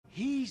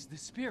He's the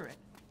spirit,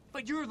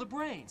 but you're the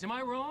brains. Am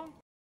I wrong?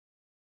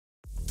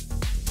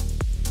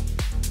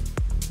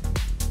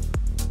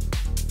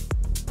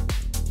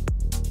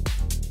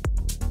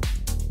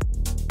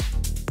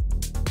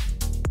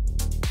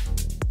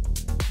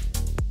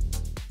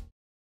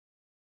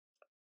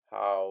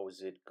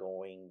 How's it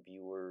going,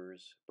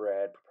 viewers?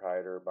 Brad,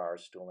 proprietor of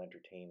Barstool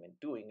Entertainment,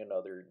 doing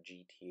another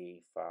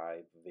GTA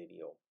 5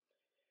 video.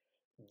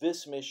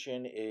 This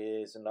mission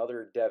is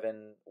another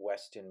Devon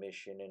Hester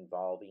mission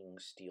involving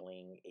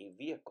stealing a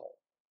vehicle.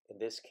 In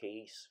this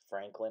case,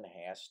 Franklin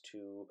has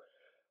to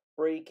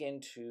break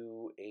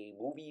into a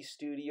movie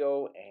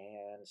studio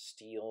and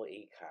steal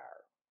a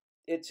car.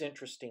 It's an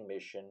interesting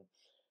mission,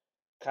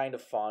 kind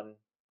of fun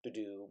to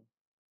do,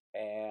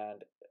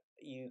 and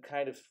you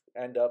kind of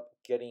end up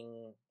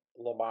getting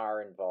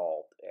Lamar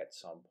involved at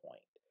some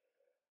point.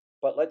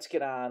 But let's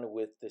get on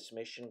with this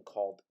mission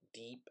called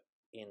Deep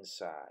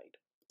Inside.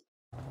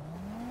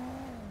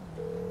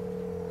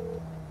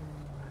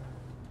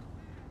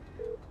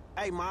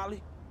 Hey,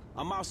 Molly,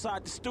 I'm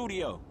outside the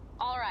studio.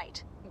 All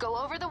right, go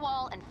over the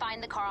wall and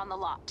find the car on the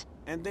lot.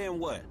 And then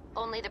what?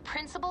 Only the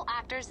principal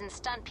actors and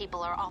stunt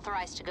people are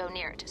authorized to go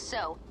near it,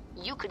 so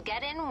you could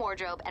get in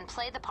wardrobe and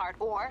play the part,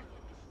 or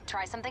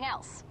try something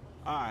else.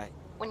 All right.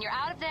 When you're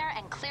out of there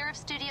and clear of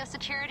studio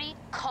security,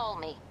 call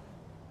me.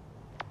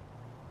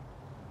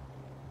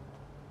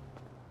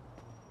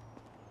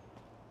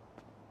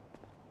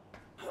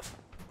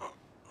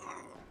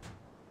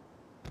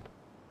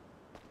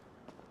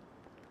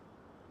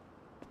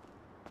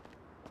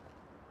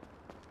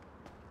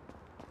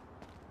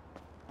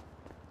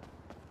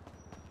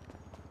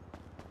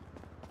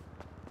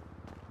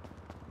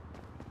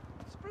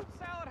 Fruit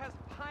salad has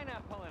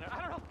pineapple in it. I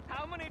don't know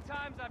how many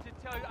times I have to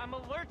tell you I'm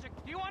allergic.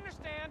 Do you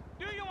understand?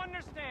 Do you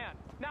understand?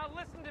 Now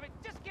listen to me.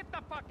 Just get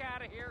the fuck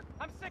out of here.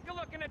 I'm sick of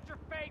looking at your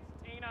face,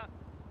 Tina.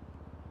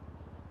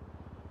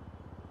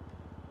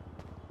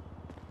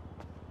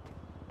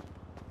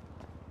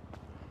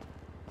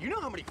 You know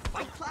how many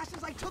fight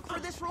classes I took for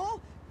this role?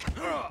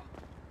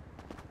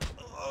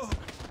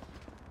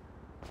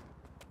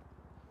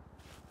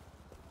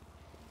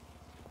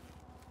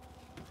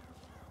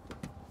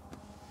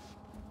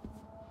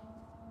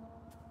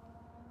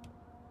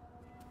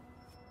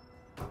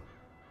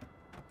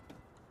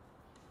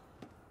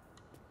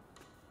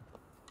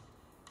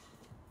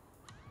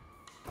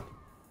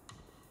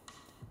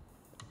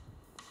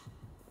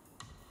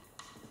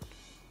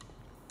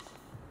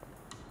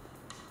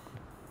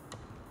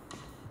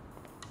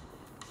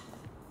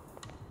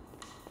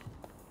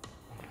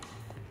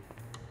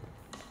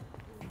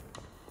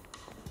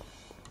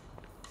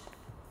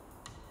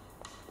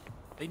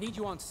 They need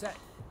you on set.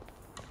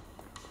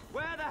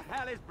 Where the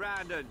hell is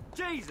Brandon?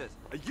 Jesus!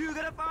 Are you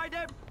gonna find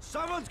him?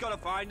 Someone's gotta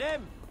find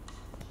him!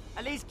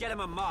 At least get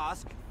him a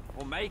mask,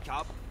 or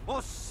makeup,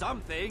 or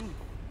something.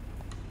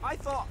 I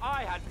thought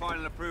I had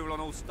final approval on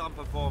all stunt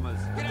performers.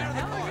 Get out of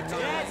the car!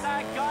 Get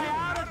that guy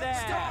out of there!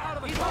 Stay out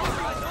of the He's car all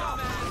right right now,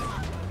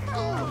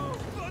 man!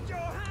 Put your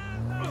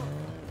hands up!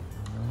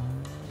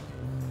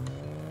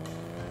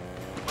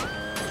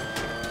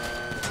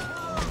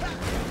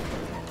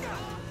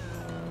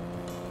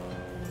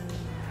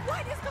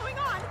 What is going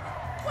on?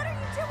 What are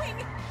you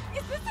doing?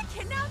 Is this a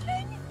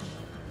kidnapping?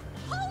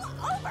 Pull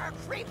over,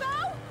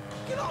 creepo!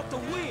 Get off the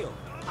wheel.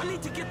 I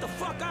need to get the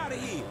fuck out of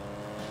here.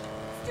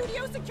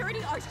 Studio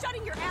security are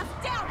shutting your ass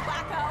down,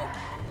 wacko!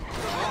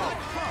 Oh,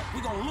 fuck.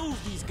 We gonna lose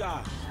these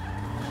guys.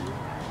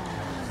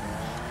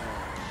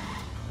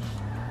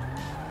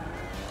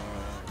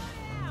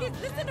 Is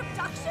this an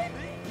abduction?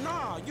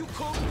 Nah, you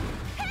cool?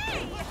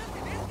 Hey!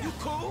 You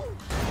cool?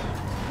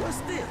 What's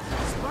this?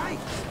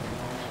 Spikes?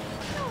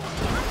 No,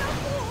 I'm not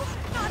cool.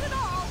 Not at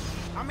all.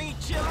 I mean,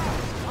 chill out.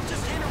 I'm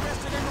just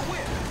interested in the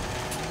whip.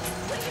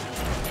 What do you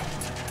mean?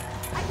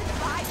 I could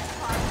buy this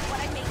car with what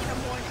I make in a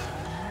morning.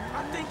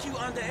 I think you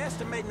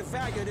underestimating the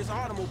value of this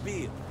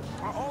automobile.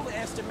 Or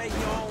overestimating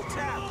your own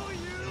talent.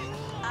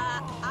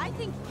 I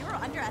think you're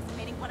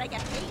underestimating what I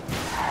get paid.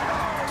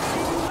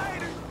 See you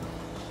later.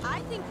 I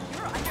think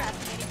you're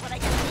underestimating what I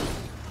get paid.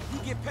 You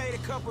get paid a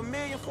couple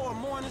million for a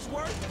morning's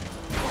work?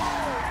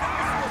 Oh,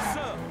 that's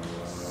what's up.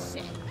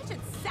 Shit, I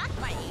should sack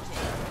my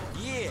agent.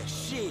 Yeah,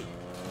 shit.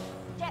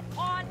 Get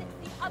on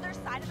the other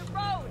side of the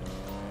road.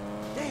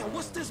 Damn,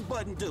 what's this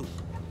button do?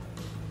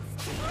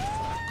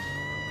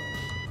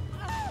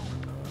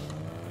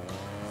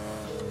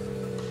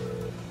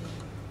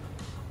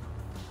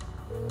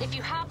 If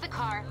you have the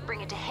car,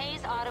 bring it to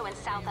Hayes Auto in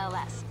South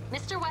LS.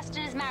 Mr.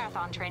 Weston is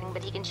marathon training,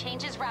 but he can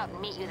change his route and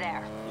meet you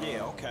there.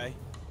 Yeah, okay.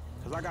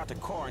 Because I got the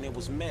car and it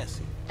was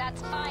messy.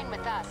 That's fine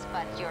with us,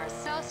 but your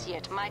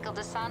associate, Michael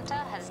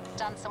DeSanta, has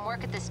done some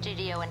work at the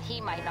studio and he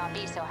might not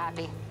be so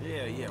happy.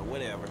 Yeah,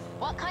 whatever.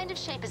 What kind of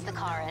shape is the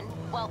car in?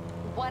 Well,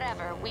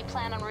 whatever. We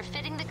plan on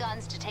refitting the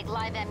guns to take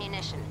live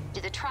ammunition.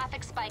 Do the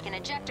traffic spike and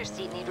ejector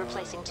seat need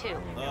replacing too?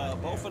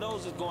 Both of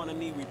those is going to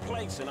need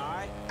replacing, all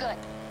right? Good.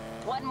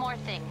 One more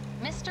thing.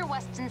 Mr.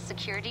 Weston's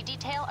security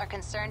detail are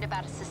concerned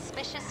about a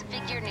suspicious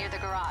figure near the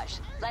garage.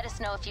 Let us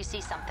know if you see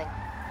something.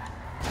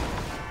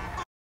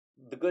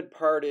 The good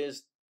part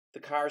is the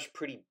car's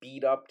pretty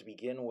beat up to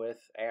begin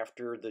with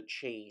after the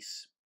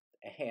chase,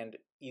 and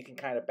you can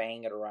kind of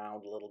bang it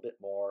around a little bit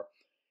more.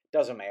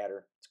 Doesn't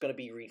matter. It's going to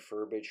be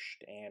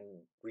refurbished and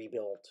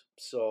rebuilt.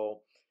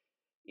 So,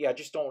 yeah,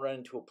 just don't run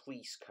into a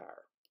police car.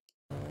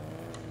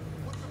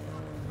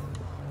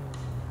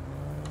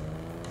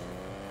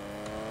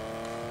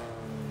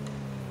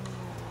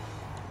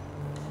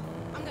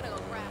 I'm gonna go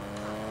grab a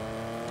cop.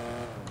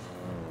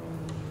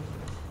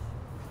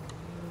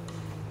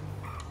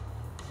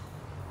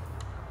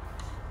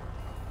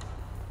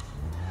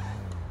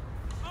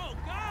 Oh,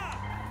 God!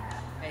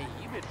 Hey,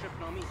 you been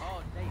tripping on me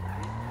all day,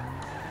 man.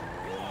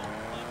 You all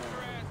fucked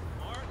your ass,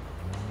 Mark.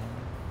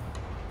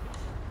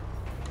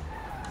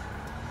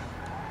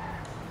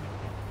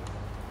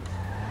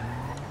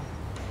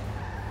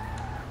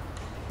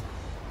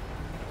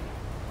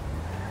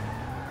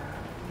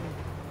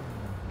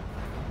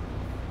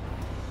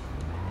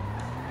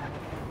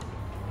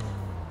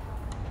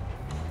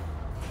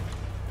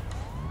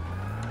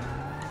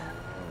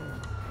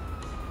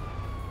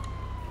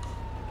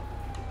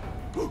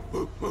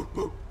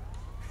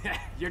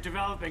 You're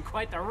developing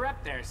quite the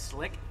rep there,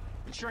 Slick.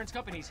 Insurance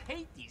companies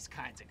hate these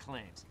kinds of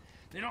claims.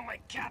 They don't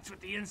like cats with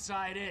the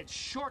inside edge,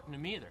 shorten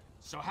them either.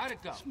 So how'd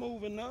it go?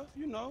 Smooth enough,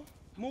 you know.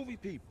 Movie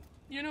people.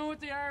 You know what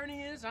the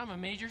irony is? I'm a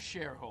major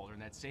shareholder in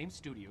that same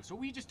studio, so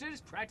what we just did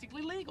is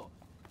practically legal.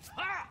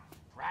 Ha!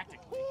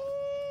 Practically.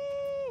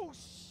 Ooh,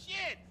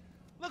 shit!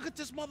 Look at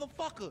this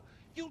motherfucker.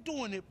 You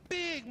doing it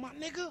big, my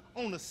nigga,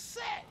 on the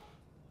set.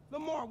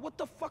 Lamar, what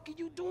the fuck are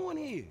you doing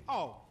here?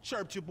 Oh,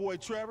 chirped your boy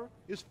Trevor.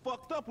 It's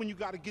fucked up when you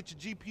gotta get your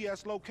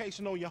GPS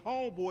location on your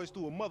homeboys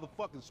through a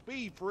motherfucking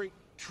speed freak.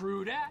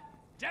 True that.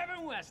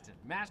 Devon Hester,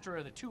 master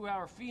of the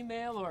 2-hour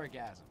female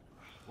orgasm.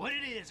 What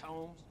it is,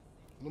 Holmes?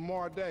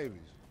 Lamar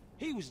Davies.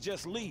 He was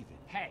just leaving.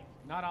 Hey,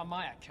 not on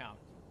my account.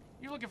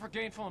 You looking for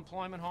gainful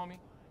employment, homie?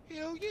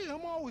 Hell yeah,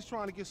 I'm always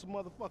trying to get some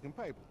motherfucking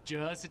paper.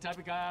 Just the type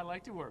of guy I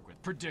like to work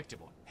with.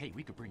 Predictable. Hey,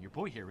 we could bring your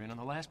boy here in on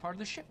the last part of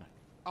the shipment.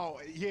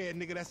 Oh, yeah,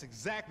 nigga, that's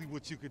exactly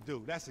what you could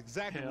do. That's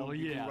exactly Hell what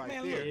you yeah. do right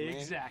Man, there. look, man.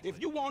 Exactly.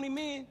 If you want him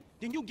in,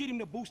 then you get him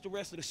to boost the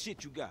rest of the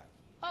shit you got.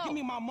 Oh. Give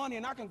me my money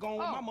and I can go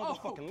on with my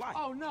motherfucking life.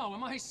 Oh, no,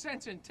 am I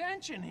sensing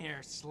tension here,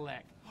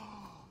 Slick?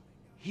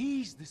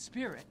 He's the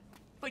spirit,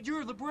 but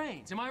you're the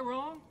brains. Am I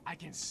wrong? I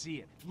can see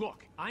it.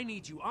 Look, I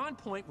need you on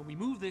point when we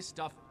move this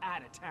stuff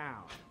out of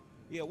town.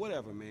 Yeah,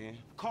 whatever, man.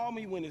 Call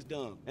me when it's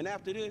done. And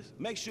after this,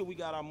 make sure we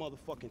got our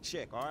motherfucking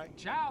check, all right?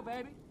 Ciao,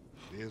 baby.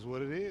 It is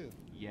what it is.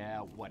 Yeah,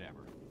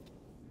 whatever.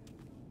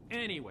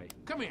 Anyway,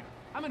 come here.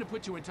 I'm gonna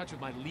put you in touch with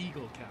my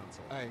legal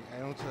counsel. Hey,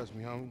 don't touch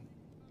me, homie.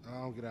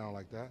 I don't get down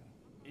like that.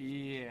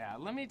 Yeah,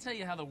 let me tell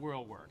you how the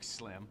world works,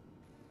 Slim.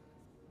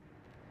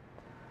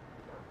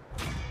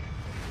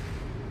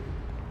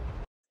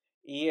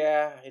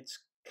 Yeah, it's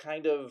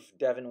kind of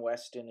Devon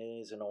Weston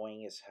is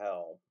annoying as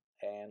hell.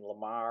 And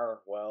Lamar,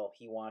 well,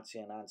 he wants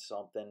in on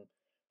something.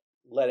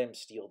 Let him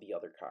steal the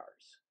other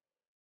cars.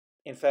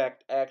 In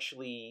fact,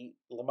 actually,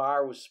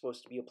 Lamar was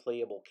supposed to be a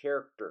playable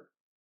character.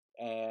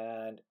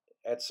 And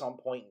at some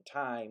point in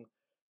time,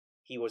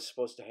 he was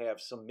supposed to have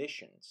some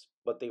missions,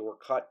 but they were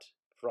cut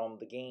from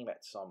the game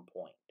at some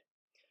point.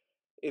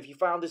 If you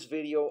found this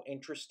video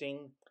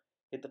interesting,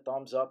 hit the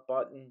thumbs up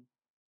button.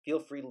 Feel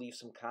free to leave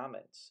some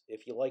comments.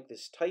 If you like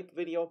this type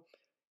video,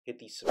 hit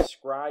the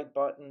subscribe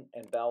button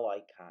and bell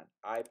icon.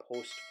 I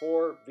post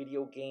 4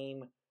 video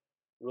game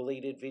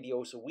related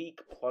videos a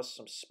week, plus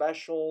some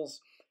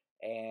specials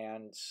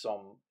and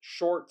some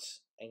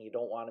shorts, and you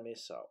don't want to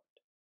miss out.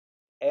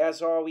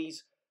 As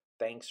always,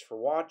 thanks for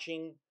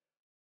watching,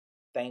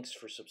 thanks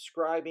for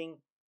subscribing,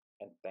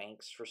 and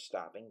thanks for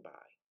stopping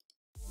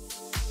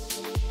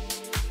by.